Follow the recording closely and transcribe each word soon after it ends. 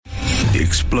the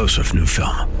explosive new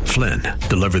film, Flynn,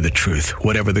 Deliver the Truth,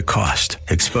 Whatever the Cost,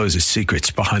 exposes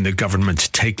secrets behind the government's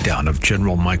takedown of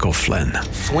General Michael Flynn.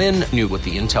 Flynn knew what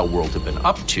the intel world had been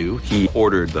up to. He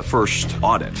ordered the first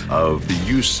audit of the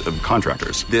use of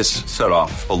contractors. This set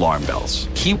off alarm bells.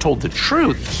 He told the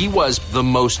truth. He was the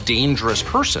most dangerous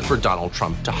person for Donald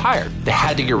Trump to hire. They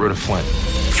had to get rid of Flynn.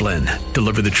 Flynn,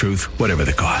 Deliver the Truth, Whatever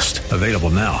the Cost. Available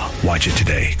now. Watch it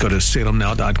today. Go to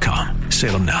salemnow.com.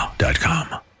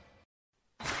 salemnow.com.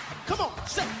 Come on,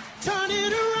 turn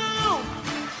it around.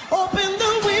 Open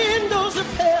the windows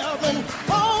of heaven.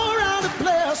 Pour out a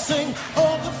blessing,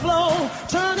 overflow.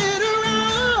 Turn it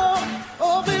around.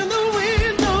 Open the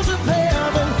windows of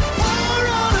heaven. Pour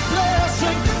out a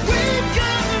blessing. We've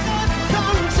got to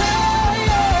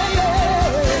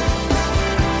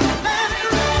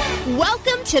contain.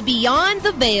 Welcome to Beyond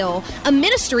the Veil, a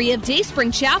ministry of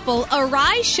Dayspring Chapel.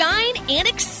 Arise, shine, and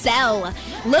excel.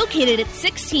 Located at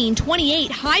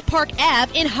 1628 Hyde Park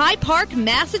Ave in Hyde Park,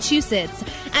 Massachusetts.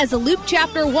 As Luke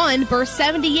chapter 1, verse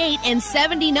 78 and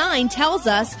 79 tells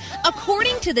us,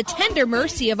 according to the tender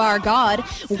mercy of our God,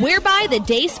 whereby the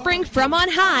dayspring from on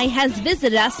high has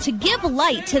visited us to give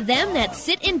light to them that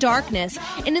sit in darkness,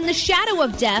 and in the shadow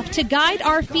of death to guide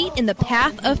our feet in the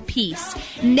path of peace.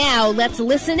 Now let's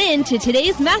listen in to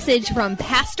today's message from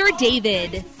Pastor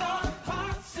David.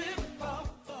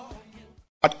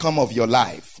 Outcome of your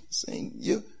life, saying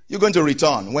you're going to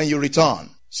return. When you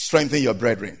return, strengthen your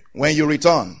brethren. When you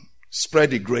return, spread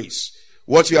the grace.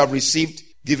 What you have received,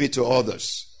 give it to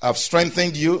others. I've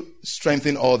strengthened you,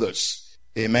 strengthen others.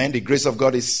 Amen. The grace of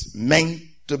God is meant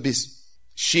to be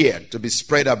shared, to be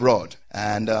spread abroad.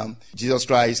 And Jesus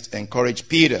Christ encouraged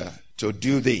Peter to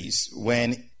do this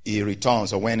when he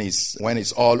returns, or when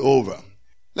it's all over.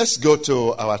 Let's go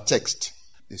to our text,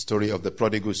 the story of the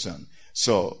prodigal son.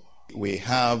 So we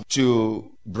have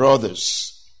two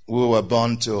brothers who were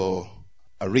born to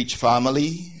a rich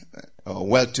family, a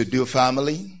well-to-do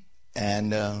family.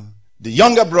 And the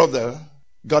younger brother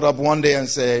got up one day and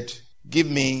said,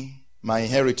 give me my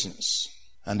inheritance.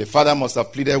 And the father must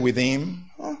have pleaded with him,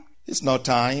 it's not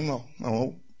time,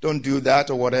 or don't do that,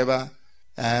 or whatever.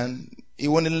 And he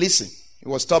wouldn't listen. He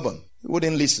was stubborn. He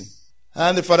wouldn't listen.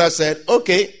 And the father said,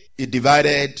 okay. He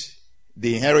divided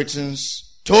the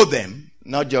inheritance to them,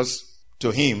 not just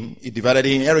to him. He divided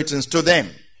the inheritance to them.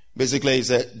 Basically, he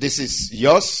said, this is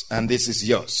yours and this is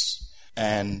yours.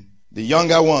 And the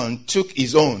younger one took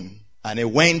his own and he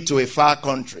went to a far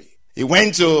country. He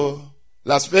went to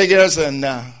Las Vegas and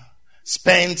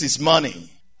spent his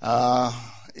money.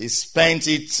 He spent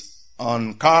it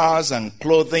on cars and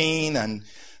clothing and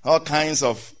all kinds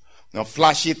of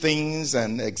flashy things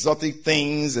and exotic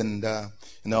things and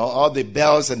all the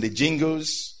bells and the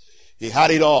jingles. He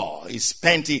had it all. He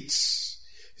spent it.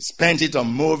 He spent it on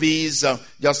movies,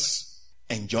 just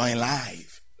enjoying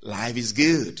life. Life is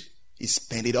good. He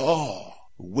spent it all.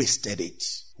 Wasted it.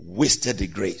 Wasted the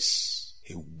grace.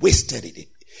 He wasted it.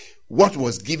 What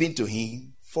was given to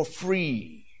him for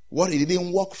free. What he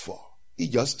didn't work for. He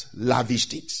just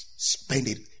lavished it. Spent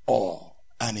it all.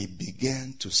 And he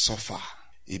began to suffer.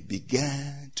 He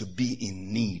began to be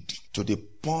in need to the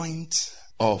point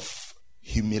of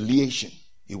humiliation.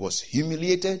 He was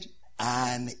humiliated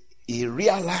and he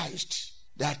realized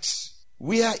that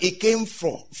where he came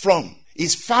from,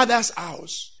 his father's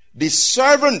house, the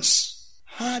servants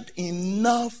had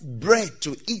enough bread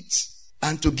to eat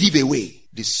and to give away.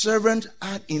 The servant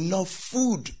had enough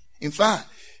food. In fact,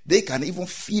 they can even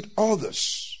feed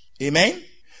others. Amen?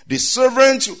 The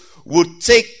servant would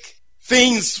take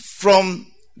things from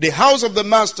the house of the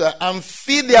master and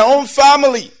feed their own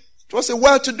family. It was a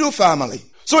well-to-do family.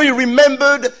 So he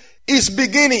remembered his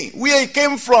beginning, where he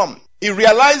came from. He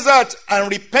realized that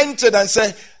and repented and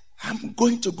said, I'm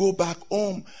going to go back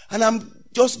home and I'm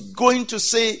just going to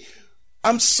say,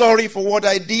 I'm sorry for what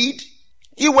I did.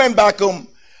 He went back home,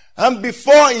 and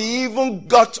before he even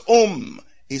got home,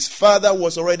 his father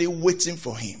was already waiting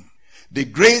for him. The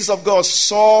grace of God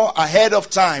saw ahead of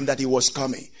time that he was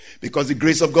coming, because the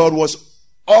grace of God was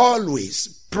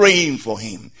always praying for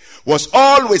him, was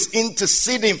always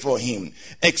interceding for him,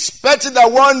 expecting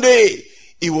that one day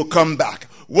he will come back.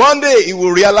 One day he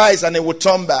will realize and he will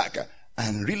turn back.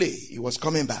 And really, he was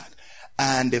coming back.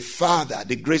 And the father,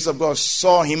 the grace of God,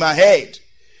 saw him ahead,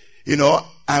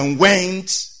 and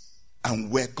went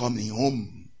and welcomed him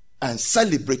home and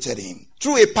celebrated him,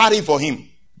 threw a party for him.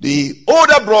 The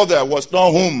older brother was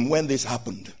not home when this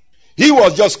happened. He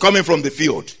was just coming from the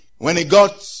field. When he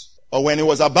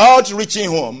was about reaching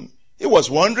home, he was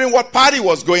wondering what party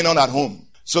was going on at home.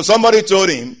 So somebody told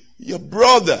him, your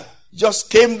brother just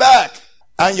came back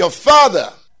and your father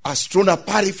has thrown a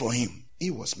party for him. He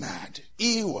was mad.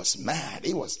 He was mad.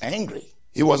 He was angry.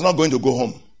 He was not going to go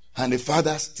home. And the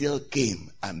father still came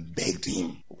and begged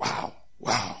him. Wow.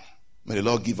 Wow. May the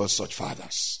Lord give us such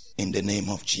fathers in the name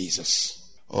of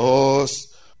Jesus. Oh,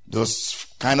 those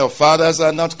kind of fathers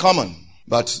are not common.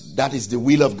 But that is the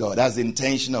will of God. That's the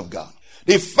intention of God.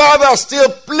 The father still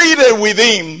pleaded with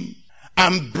him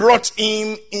and brought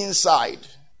him inside.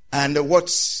 And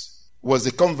what was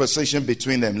the conversation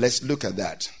between them? Let's look at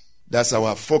that. That's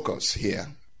our focus here.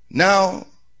 Now,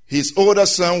 his older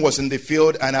son was in the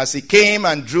field, and as he came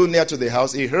and drew near to the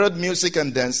house, he heard music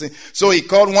and dancing. So he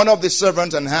called one of the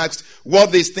servants and asked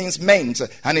what these things meant.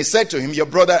 And he said to him, your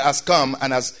brother has come,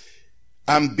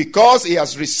 and because he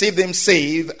has received him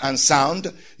safe and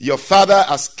sound, your father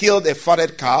has killed a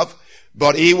fatted calf.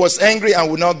 But he was angry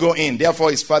and would not go in.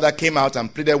 Therefore his father came out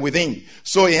and pleaded with him.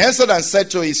 So he answered and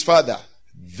said to his father,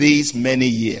 these many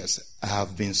years I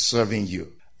have been serving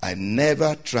you. I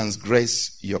never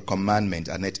transgress your commandment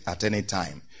at any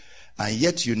time. And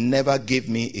yet you never gave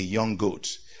me a young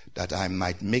goat that I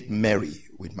might make merry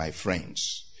with my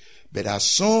friends. But as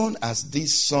soon as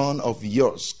this son of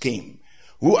yours came,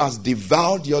 who has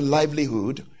devoured your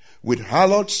livelihood, with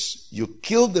harlots you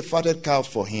killed the fatted calf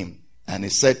for him. And he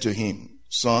said to him,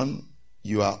 son,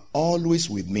 you are always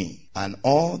with me, and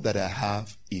all that I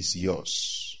have is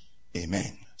yours.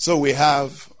 Amen. So we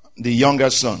have the younger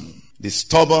son, the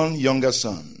stubborn younger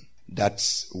son that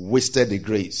wasted the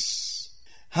grace.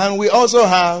 And we also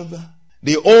have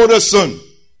the older son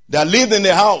that lived in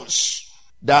the house,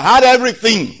 that had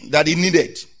everything that he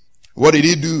needed. What did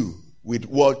he do with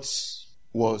what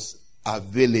was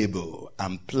available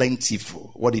and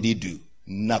plentiful? What did he do?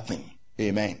 Nothing.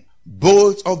 Amen.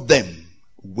 Both of them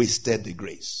wasted the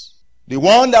grace. The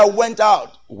one that went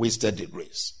out wasted the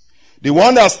grace. The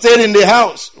one that stayed in the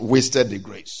house wasted the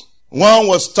grace. One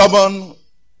was stubborn,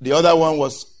 the other one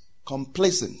was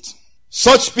complacent.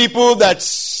 Such people that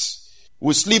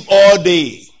will sleep all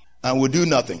day and will do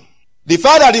nothing. The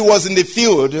fact that he was in the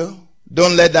field,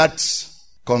 don't let that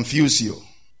confuse you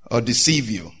or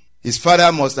deceive you. His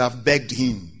father must have begged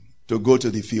him to go to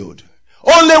the field.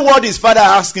 Only what his father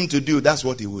asked him to do, that's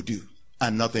what he would do,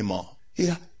 and nothing more. He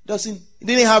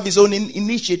didn't have his own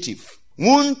initiative.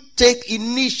 Won't take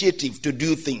initiative to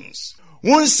do things.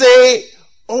 Won't say,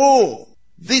 oh,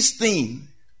 this thing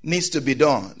needs to be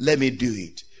done, let me do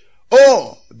it.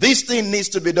 Oh, this thing needs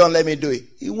to be done, let me do it.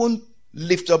 He won't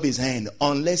lift up his hand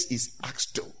unless he's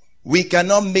asked to. We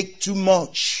cannot make too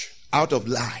much out of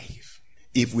life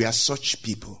if we are such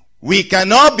people. We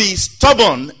cannot be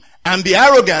stubborn and be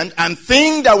arrogant and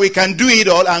think that we can do it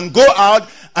all and go out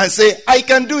and say, I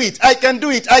can do it, I can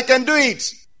do it, I can do it.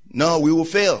 No, we will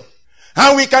fail.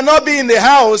 And we cannot be in the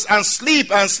house and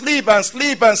sleep and sleep and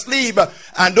sleep and sleep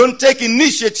and don't take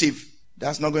initiative.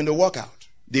 That's not going to work out.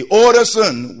 The older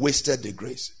son wasted the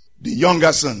grace. The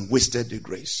younger son wasted the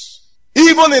grace.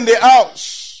 Even in the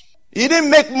house, he didn't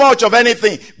make much of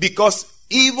anything because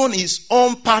even his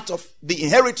own part of the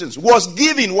inheritance was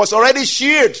given, was already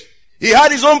shared. He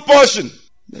had his own portion.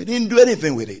 They didn't do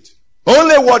anything with it.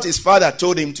 Only what his father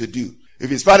told him to do. If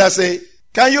his father said,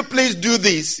 can you please do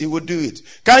this? He would do it.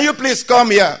 Can you please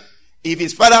come here? If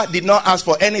his father did not ask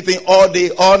for anything all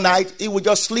day, all night, he would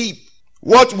just sleep.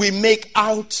 What we make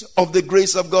out of the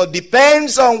grace of God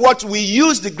depends on what we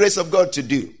use the grace of God to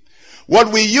do.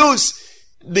 What we use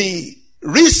the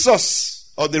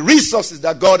resource or the resources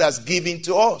that God has given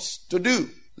to us to do.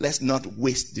 Let's not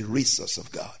waste the resource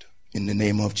of God. In the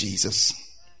name of Jesus.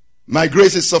 My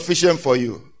grace is sufficient for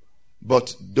you,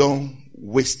 but don't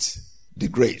waste the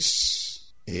grace.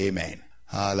 Amen.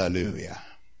 Hallelujah.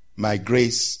 My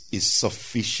grace is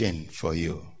sufficient for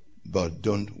you, but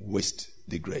don't waste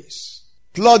the grace.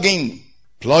 Plug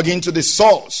into the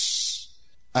source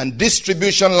and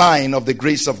distribution line of the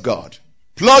grace of God.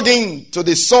 Plug into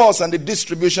the source and the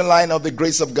distribution line of the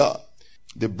grace of God.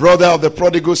 The brother of the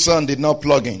prodigal son did not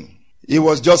plug in. He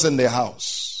was just in the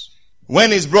house.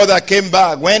 When his brother came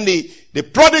back, when the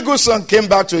prodigal son came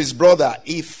back to his brother,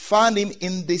 he found him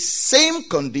in the same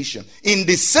condition, in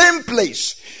the same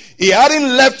place. He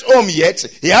hadn't left home yet.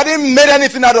 He hadn't made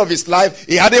anything out of his life.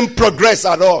 He hadn't progressed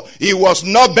at all. He was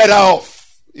not better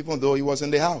off, even though he was in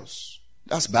the house.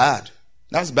 That's bad.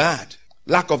 That's bad.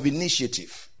 Lack of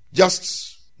initiative.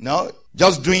 Just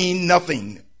doing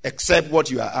nothing except what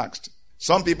you are asked.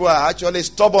 Some people are actually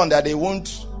stubborn that they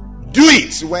won't do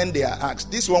it when they are asked.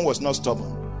 This one was not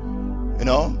stubborn.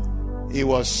 He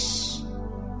was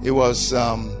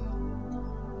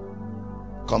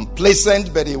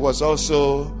complacent, but he was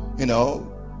also,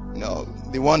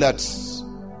 the one that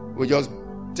will just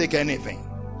take anything.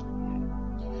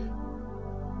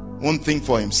 Won't think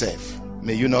for himself.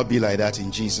 May you not be like that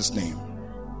in Jesus' name.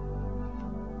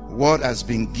 What has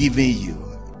been given you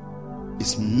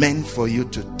is meant for you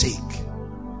to take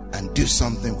and do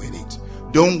something with it.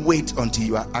 Don't wait until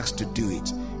you are asked to do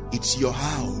it. It's your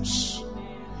house.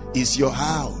 It's your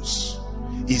house.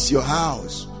 It's your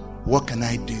house. What can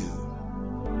I do?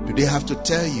 Do they have to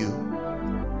tell you?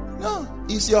 No,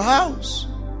 it's your house.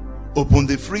 Open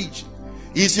the fridge.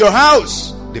 It's your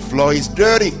house. The floor is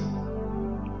dirty.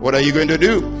 What are you going to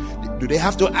do? Do they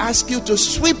have to ask you to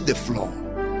sweep the floor?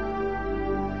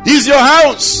 It's your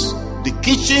house. The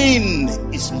kitchen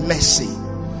is messy.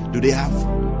 Do they have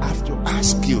to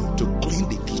ask you to clean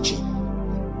the kitchen?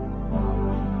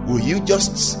 Will you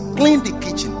just clean the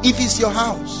kitchen if it's your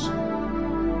house?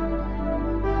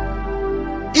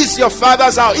 It's your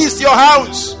father's house. It's your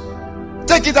house.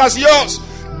 Take it as yours.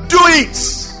 Do it.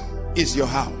 It's your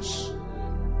house.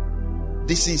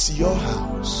 This is your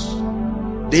house.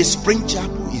 Dayspring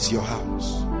Chapel is your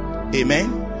house.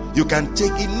 Amen. You can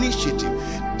take initiative.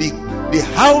 The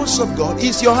house of God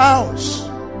is your house.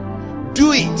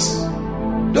 Do it.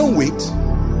 Don't wait.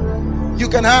 You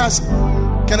can ask,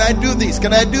 can I do this?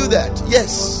 Can I do that?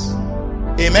 Yes.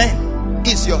 Amen.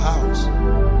 It's your house.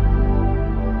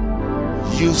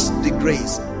 Use the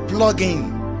grace. Plug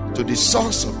in to the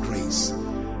source of grace.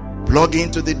 Plug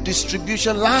into the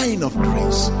distribution line of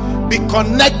grace. Be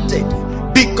connected.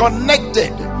 Be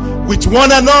connected with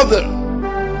one another.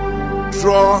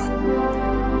 Draw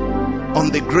on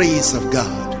the grace of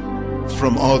God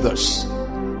from others.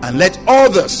 And let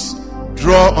others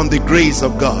draw on the grace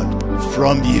of God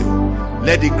from you.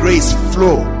 Let the grace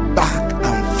flow back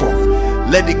and forth.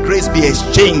 Let the grace be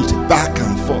exchanged back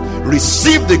and forth.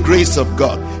 Receive the grace of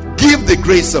God. Give the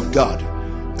grace of God.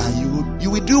 And you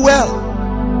will do well.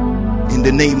 In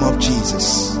the name of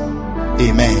Jesus.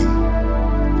 Amen.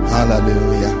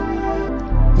 Hallelujah.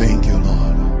 Thank you,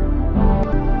 Lord.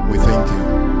 We thank you.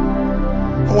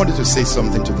 I wanted to say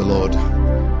something to the Lord.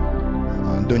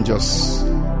 Don't just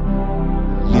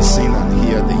listen and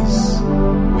hear this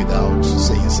without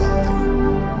saying something.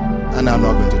 And I'm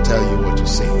not going to tell you what to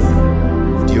say.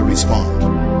 Would you respond?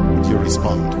 Would you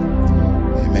respond?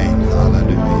 Amen.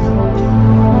 Hallelujah.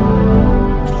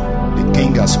 The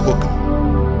King has spoken.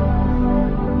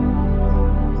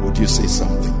 Would you say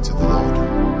something to the Lord?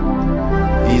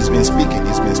 He's been speaking.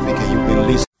 He's been speaking. You've been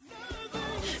listening.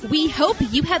 We hope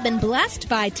you have been blessed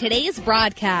by today's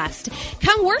broadcast.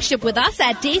 Come worship with us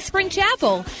at Dayspring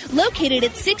Chapel, located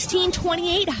at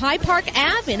 1628 Hyde Park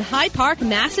Ave in Hyde Park,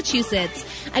 Massachusetts.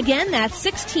 Again, that's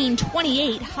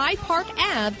 1628 Hyde Park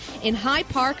Ave in Hyde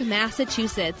Park,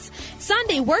 Massachusetts.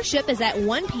 Sunday worship is at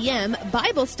 1 p.m.,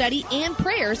 Bible study and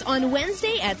prayers on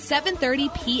Wednesday at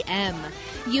 7:30 p.m.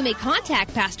 You may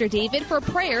contact Pastor David for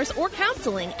prayers or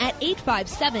counseling at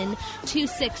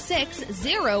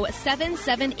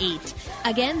 857-266-0778.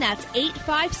 Again, that's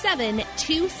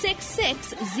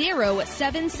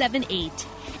 857-266-0778.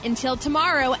 Until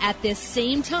tomorrow at this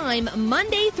same time,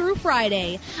 Monday through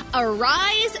Friday,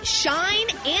 arise, shine,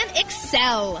 and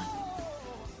excel.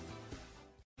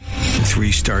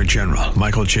 3-star General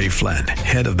Michael J. Flynn,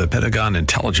 head of the Pentagon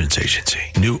Intelligence Agency,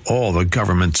 knew all the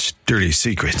government's dirty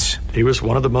secrets. He was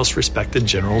one of the most respected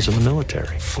generals in the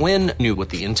military. Flynn knew what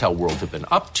the intel world had been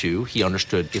up to. He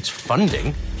understood its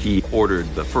funding. He ordered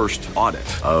the first audit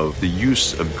of the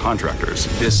use of contractors.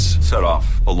 This set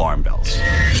off alarm bells.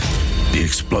 The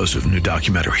explosive new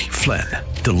documentary, Flynn,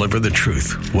 Deliver the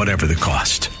Truth, Whatever the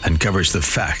Cost, uncovers the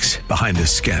facts behind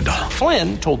this scandal.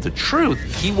 Flynn told the truth.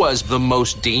 He was the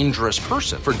most dangerous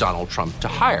person for Donald Trump to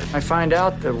hire. I find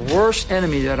out the worst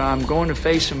enemy that I'm going to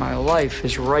face in my life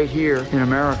is right here in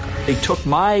America. They took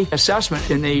my assessment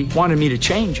and they wanted me to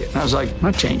change it. And I was like, I'm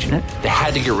not changing it. They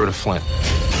had to get rid of Flynn.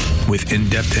 With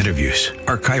in-depth interviews,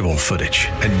 archival footage,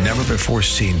 and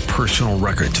never-before-seen personal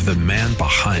records of the man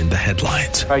behind the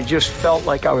headlines. I just felt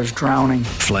like I was drowning.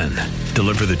 Flynn,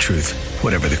 Deliver the Truth,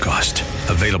 Whatever the Cost.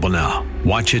 Available now.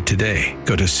 Watch it today.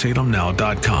 Go to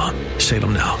salemnow.com.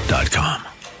 salemnow.com.